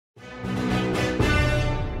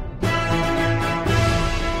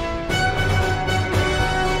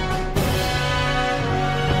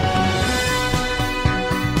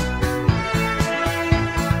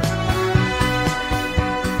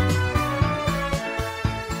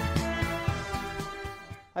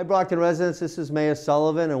Hi Brockton residents, this is Mayor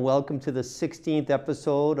Sullivan and welcome to the 16th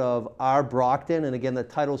episode of Our Brockton. And again, the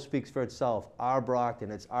title speaks for itself, Our Brockton.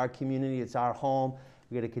 It's our community, it's our home.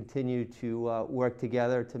 We're going to continue to work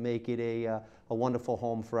together to make it a wonderful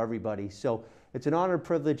home for everybody. So it's an honor and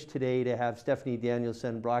privilege today to have Stephanie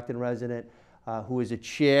Danielson, Brockton resident, who is a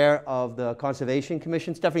chair of the Conservation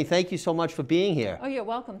Commission. Stephanie, thank you so much for being here. Oh, you're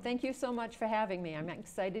welcome. Thank you so much for having me. I'm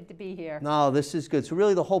excited to be here. No, this is good. So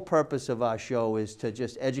really the whole purpose of our show is to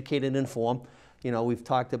just educate and inform. You know, we've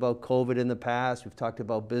talked about COVID in the past. We've talked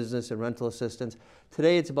about business and rental assistance.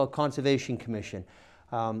 Today it's about Conservation Commission.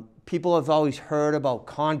 People have always heard about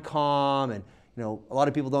CONCOM, and you know, a lot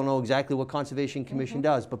of people don't know exactly what Conservation Commission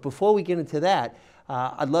does. But before we get into that,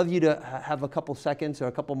 I'd love you to have a couple seconds or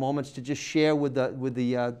a couple moments to just share with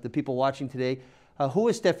the people watching today, who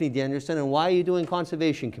is Stephanie Danielson and why are you doing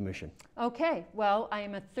Conservation Commission? Okay, well, I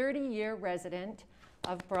am a 30-year resident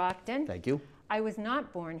of Brockton. Thank you. I was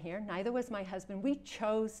not born here, neither was my husband. We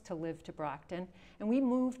chose to live to Brockton, and we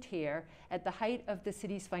moved here at the height of the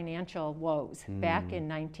city's financial woes back in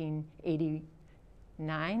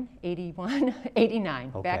 1989, 81,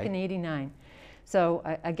 89, Okay. back in 89. So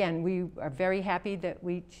again, we are very happy that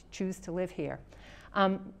we choose to live here.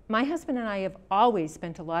 My husband and I have always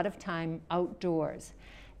spent a lot of time outdoors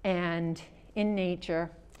and in nature.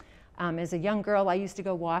 As a young girl, I used to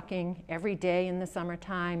go walking every day in the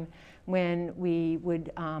summertime when we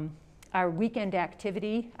would, our weekend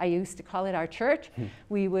activity, I used to call it our church,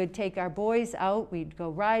 we would take our boys out, we'd go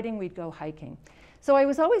riding, we'd go hiking. So I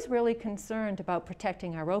was always really concerned about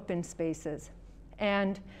protecting our open spaces.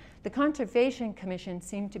 And the Conservation Commission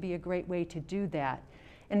seemed to be a great way to do that.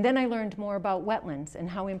 And then I learned more about wetlands and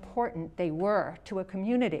how important they were to a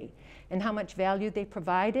community and how much value they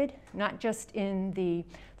provided, not just in the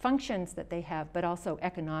functions that they have, but also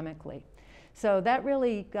economically. So that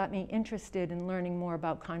really got me interested in learning more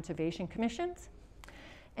about conservation commissions.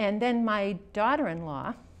 And then my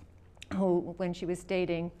daughter-in-law, who, when she was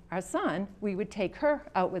dating our son, we would take her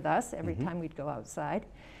out with us every time we'd go outside.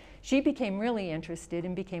 She became really interested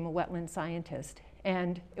and became a wetland scientist.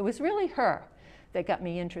 And it was really her that got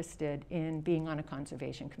me interested in being on a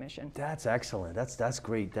conservation commission. That's excellent. That's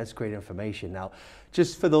great. That's great information. Now,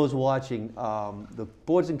 just for those watching, the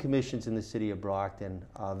boards and commissions in the city of Brockton,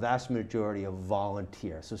 vast majority of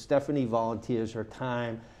volunteer. So Stephanie volunteers her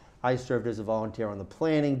time. I served as a volunteer on the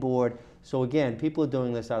planning board. So again, people are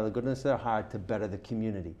doing this out of the goodness of their heart to better the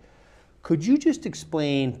community. Could you just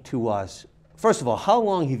explain to us, first of all, how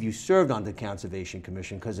long have you served on the Conservation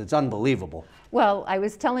Commission? Because it's unbelievable. Well, I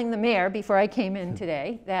was telling the mayor before I came in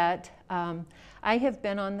today that I have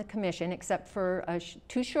been on the commission, except for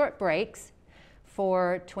 2 short breaks,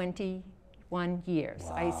 for 21 years.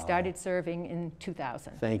 Wow. I started serving in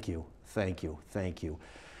 2000. Thank you, thank you, thank you.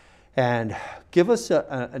 And give us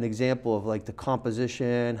an example of like the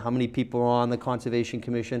composition, how many people are on the Conservation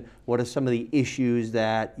Commission, what are some of the issues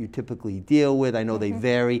that you typically deal with? I know they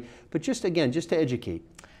vary, but just again, just to educate.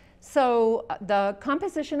 So the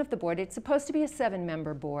composition of the board, it's supposed to be a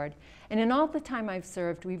 7-member board, and in all the time I've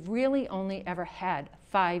served, we've really only ever had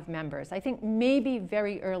 5 members. I think maybe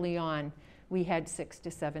very early on we had 6 to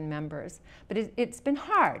 7 members, but it's been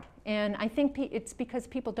hard, and I think it's because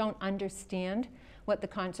people don't understand what the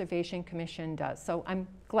Conservation Commission does. So I'm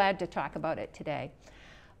glad to talk about it today.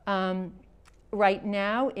 Right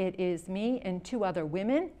now it is me and 2 other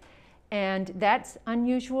women, and that's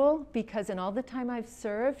unusual because in all the time I've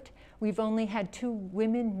served, we've only had 2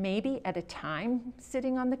 women maybe at a time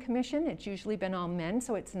sitting on the commission. It's usually been all men,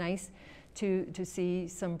 so it's nice to see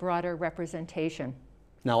some broader representation.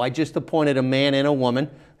 Now, I just appointed a man and a woman,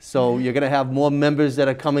 so you're going to have more members that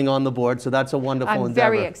are coming on the board, so that's a wonderful endeavor.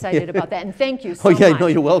 I'm very excited about that, and thank you so much. Oh, yeah, no,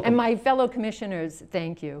 you're welcome. And my fellow commissioners,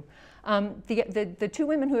 thank you. The 2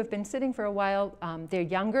 women who have been sitting for a while, they're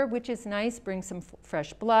younger, which is nice, brings some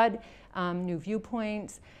fresh blood, new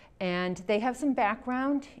viewpoints, and they have some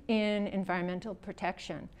background in environmental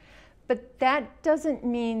protection. But that doesn't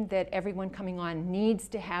mean that everyone coming on needs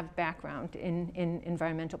to have background in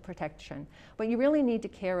environmental protection. What you really need to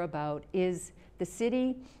care about is the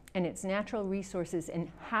city and its natural resources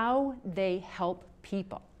and how they help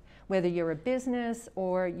people, whether you're a business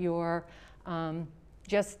or you're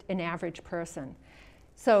just an average person.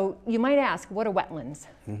 So you might ask, what are wetlands?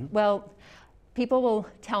 Well, people will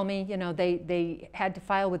tell me, you know, they had to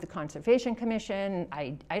file with the Conservation Commission.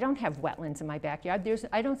 I don't have wetlands in my backyard.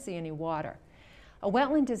 I don't see any water. A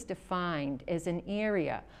wetland is defined as an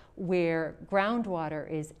area where groundwater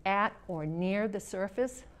is at or near the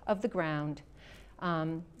surface of the ground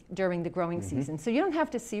during the growing season. So you don't have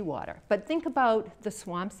to see water. But think about the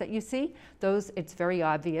swamps that you see. Those, it's very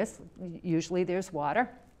obvious. Usually there's water.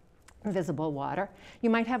 visible water. You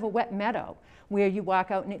might have a wet meadow where you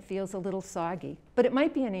walk out and it feels a little soggy. But it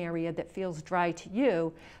might be an area that feels dry to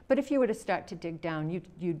you, but if you were to start to dig down,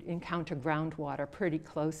 you'd encounter groundwater pretty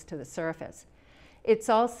close to the surface. It's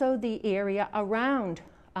also the area around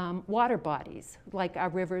water bodies, like our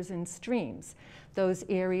rivers and streams. Those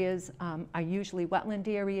areas are usually wetland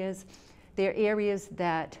areas. They're areas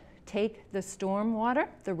that take the storm water,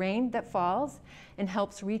 the rain that falls, and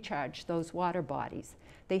helps recharge those water bodies.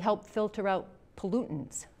 They help filter out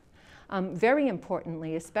pollutants. Very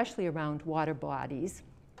importantly, especially around water bodies,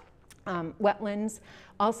 wetlands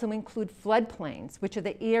also include floodplains, which are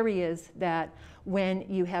the areas that when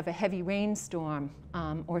you have a heavy rainstorm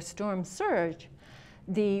or storm surge,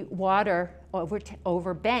 the water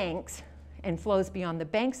over banks and flows beyond the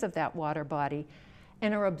banks of that water body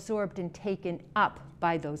and are absorbed and taken up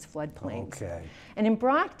by those floodplains. Okay. And in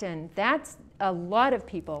Brockton, that's a lot of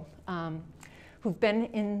people who've been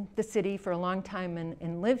in the city for a long time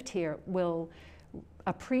and lived here will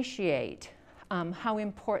appreciate how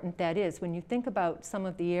important that is. When you think about some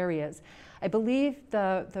of the areas, I believe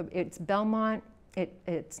it's Belmont,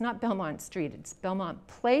 it's not Belmont Street, it's Belmont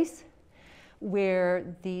Place,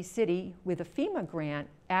 where the city, with a FEMA grant,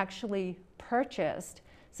 actually purchased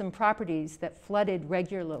some properties that flooded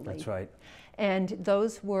regularly. That's right. And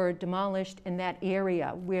those were demolished, and that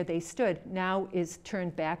area where they stood now is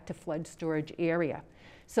turned back to flood storage area.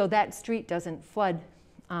 So that street doesn't flood.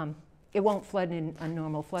 It won't flood in a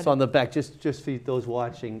normal flood. It's on the back, just for those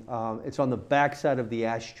watching, it's on the back side of the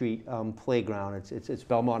Ash Street playground. It's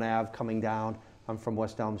Belmont Ave coming down from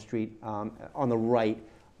West Elm Street. On the right,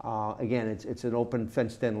 again, it's an open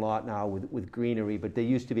fenced-in lot now with greenery, but there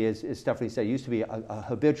used to be, as Stephanie said, used to be a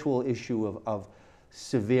habitual issue of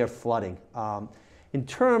severe flooding. In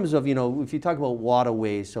terms of, if you talk about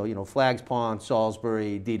waterways, so, Flags Pond,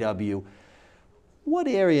 Salisbury, DW, what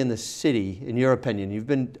area in the city, in your opinion, you've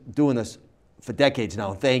been doing this for decades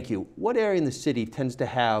now, thank you, what area in the city tends to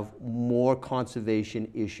have more conservation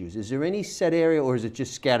issues? Is there any set area, or is it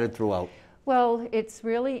just scattered throughout? Well, it's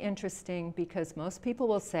really interesting because most people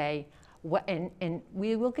will say, and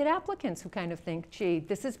we will get applicants who kind of think, gee,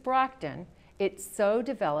 this is Brockton. It's so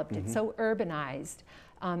developed, it's so urbanized.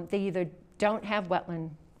 They either don't have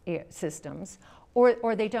wetland systems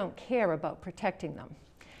or they don't care about protecting them.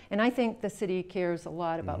 And I think the city cares a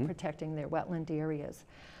lot about protecting their wetland areas.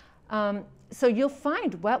 So you'll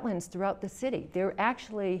find wetlands throughout the city. There are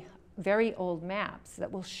actually very old maps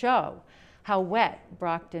that will show how wet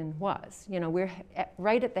Brockton was. We're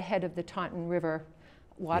right at the head of the Taunton River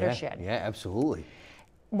watershed. Yeah, absolutely.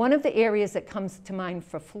 One of the areas that comes to mind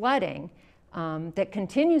for flooding that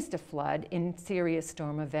continues to flood in serious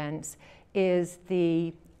storm events is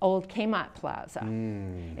the old Kmart Plaza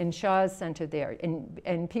in Shaw's Center there.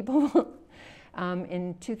 And people,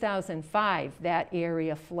 in 2005, that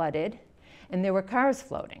area flooded and there were cars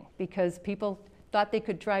floating because people thought they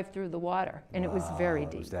could drive through the water, and it was very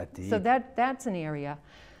deep. Was that deep? So that's an area.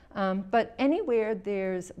 But anywhere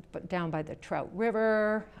there's, down by the Trout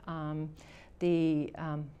River, the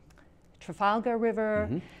Trafalgar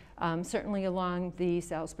River, certainly along the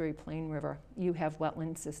Salisbury Plain River, you have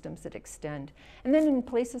wetland systems that extend. And then in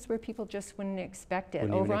places where people just wouldn't expect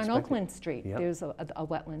it, over on Oakland Street, there's a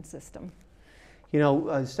wetland system.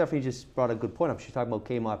 Stephanie just brought a good point up. She's talking about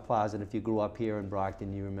Kmart Plaza, and if you grew up here in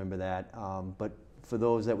Brockton, you remember that. But for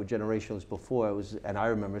those that were generations before, it was, and I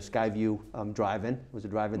remember Skyview Drive-In, was a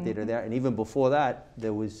drive-in theater there, and even before that,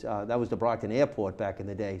 there was that was the Brockton Airport back in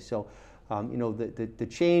the day. So, the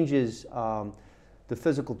changes, the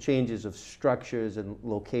physical changes of structures and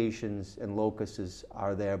locations and locusts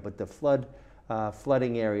are there, but the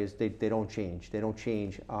flooding areas, they don't change. They don't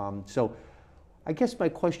change. So, I guess my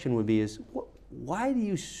question would be why do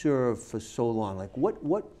you serve for so long? Like,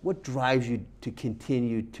 what drives you to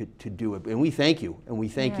continue to do it? And we thank you, and we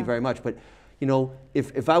thank you very much. But,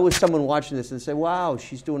 if I was someone watching this and say, wow,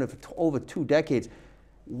 she's doing it for over 2 decades,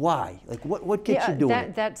 why? Like, what gets you doing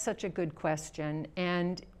it? That's such a good question.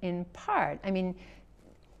 And in part, I mean,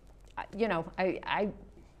 I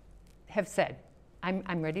have said,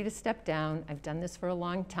 I'm ready to step down. I've done this for a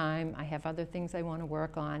long time. I have other things I want to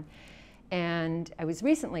work on. And I was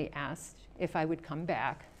recently asked if I would come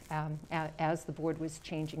back as the board was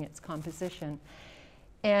changing its composition.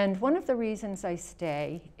 And one of the reasons I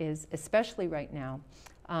stay is, especially right now,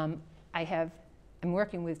 I'm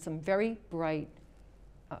working with some very bright,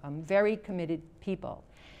 very committed people.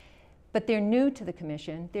 But they're new to the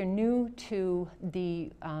commission. They're new to the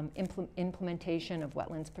implementation of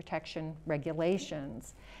wetlands protection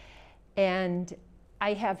regulations. And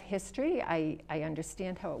I have history, I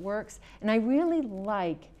understand how it works, and I really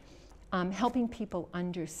like helping people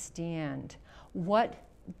understand what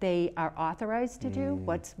they are authorized to do,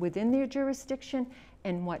 what's within their jurisdiction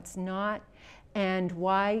and what's not, and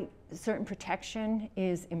why certain protection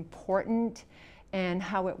is important and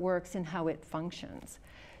how it works and how it functions.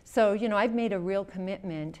 So, you know, I've made a real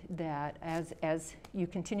commitment that as you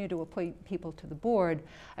continue to appoint people to the board,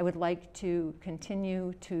 I would like to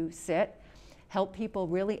continue to sit, help people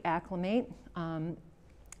really acclimate,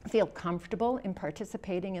 feel comfortable in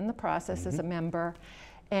participating in the process as a member,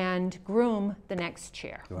 and groom the next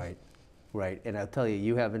chair. Right, right. And I'll tell you,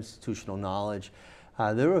 you have institutional knowledge.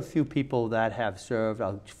 There are a few people that have served.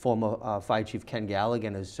 Former Fire Chief Ken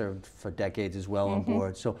Galligan has served for decades as well on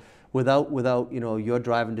board. So without you know, your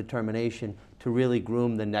drive and determination to really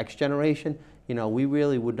groom the next generation, you know, we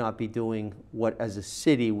really would not be doing what as a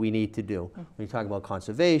city we need to do. When you talk about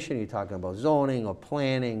conservation, you're talking about zoning or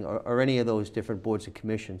planning or any of those different boards and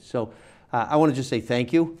commissions. So I want to just say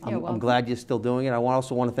thank you. I'm glad you're still doing it. I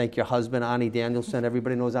also want to thank your husband, Ani Danielson.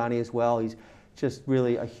 Everybody knows Ani as well. He's just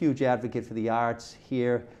really a huge advocate for the arts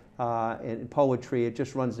here and poetry. It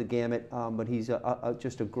just runs the gamut, but he's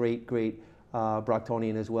just a great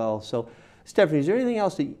Brocktonian as well. So, Stephanie, is there anything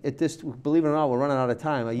else that at this? Believe it or not, we're running out of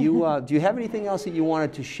time. Are you? Do you have anything else that you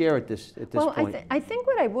wanted to share at this point? Well, I think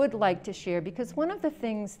what I would like to share, because one of the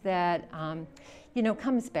things that you know,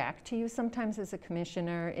 comes back to you sometimes as a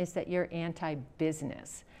commissioner is that you're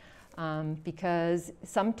anti-business, because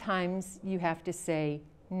sometimes you have to say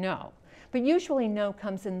no. But usually no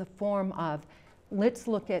comes in the form of, let's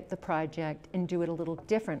look at the project and do it a little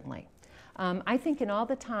differently. I think in all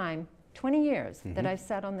the time, 20 years that I've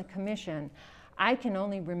sat on the commission, I can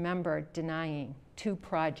only remember denying 2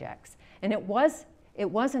 projects. And it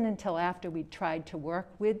wasn't until after we tried to work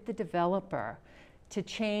with the developer to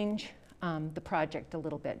change the project a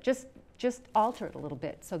little bit, just alter it a little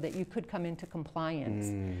bit so that you could come into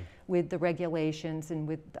compliance with the regulations and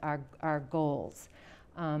with our goals.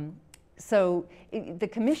 So the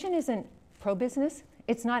commission isn't pro-business,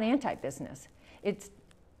 it's not anti-business.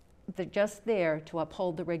 They're just there to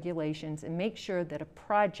uphold the regulations and make sure that a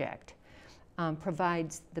project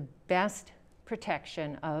provides the best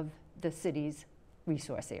protection of the city's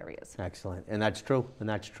resource areas. Excellent, and that's true,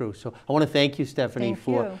 So I want to thank you, Stephanie,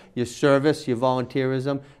 for your service, your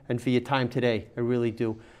volunteerism, and for your time today. I really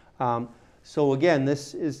do. So again,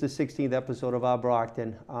 this is the 16th episode of our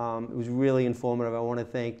Brockton. It was really informative. I want to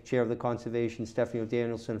thank Chair of the Conservation, Stephanie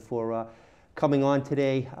Danielson, for coming on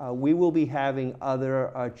today. We will be having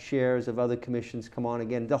other chairs of other commissions come on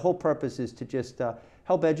again. The whole purpose is to just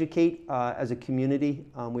help educate as a community.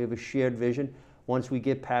 We have a shared vision. Once we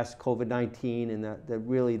get past COVID-19 and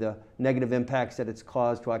the negative impacts that it's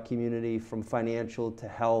caused to our community, from financial to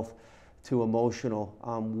health to emotional,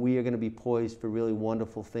 we are going to be poised for really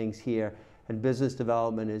wonderful things here. And business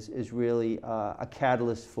development is really a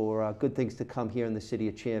catalyst for good things to come here in the City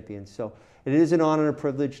of Champions. So it is an honor and a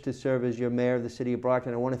privilege to serve as your mayor of the City of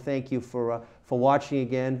Brockton. I want to thank you for watching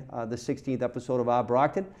again the 16th episode of our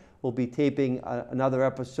Brockton. We'll be taping another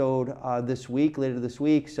episode later this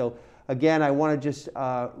week. So again, I want to just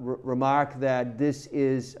remark that this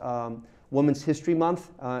is Women's History Month,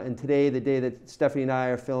 and today, the day that Stephanie and I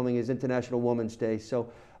are filming, is International Women's Day.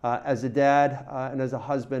 So as a dad and as a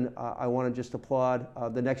husband, I want to just applaud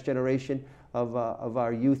the next generation of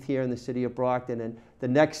our youth here in the City of Brockton. And the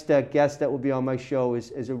next guest that will be on my show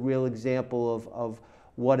is a real example of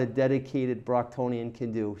what a dedicated Brocktonian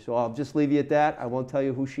can do. So I'll just leave you at that. I won't tell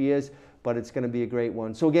you who she is, but it's going to be a great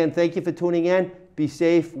one. So again, thank you for tuning in. Be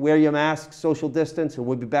safe, wear your masks, social distance, and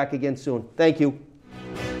we'll be back again soon. Thank you.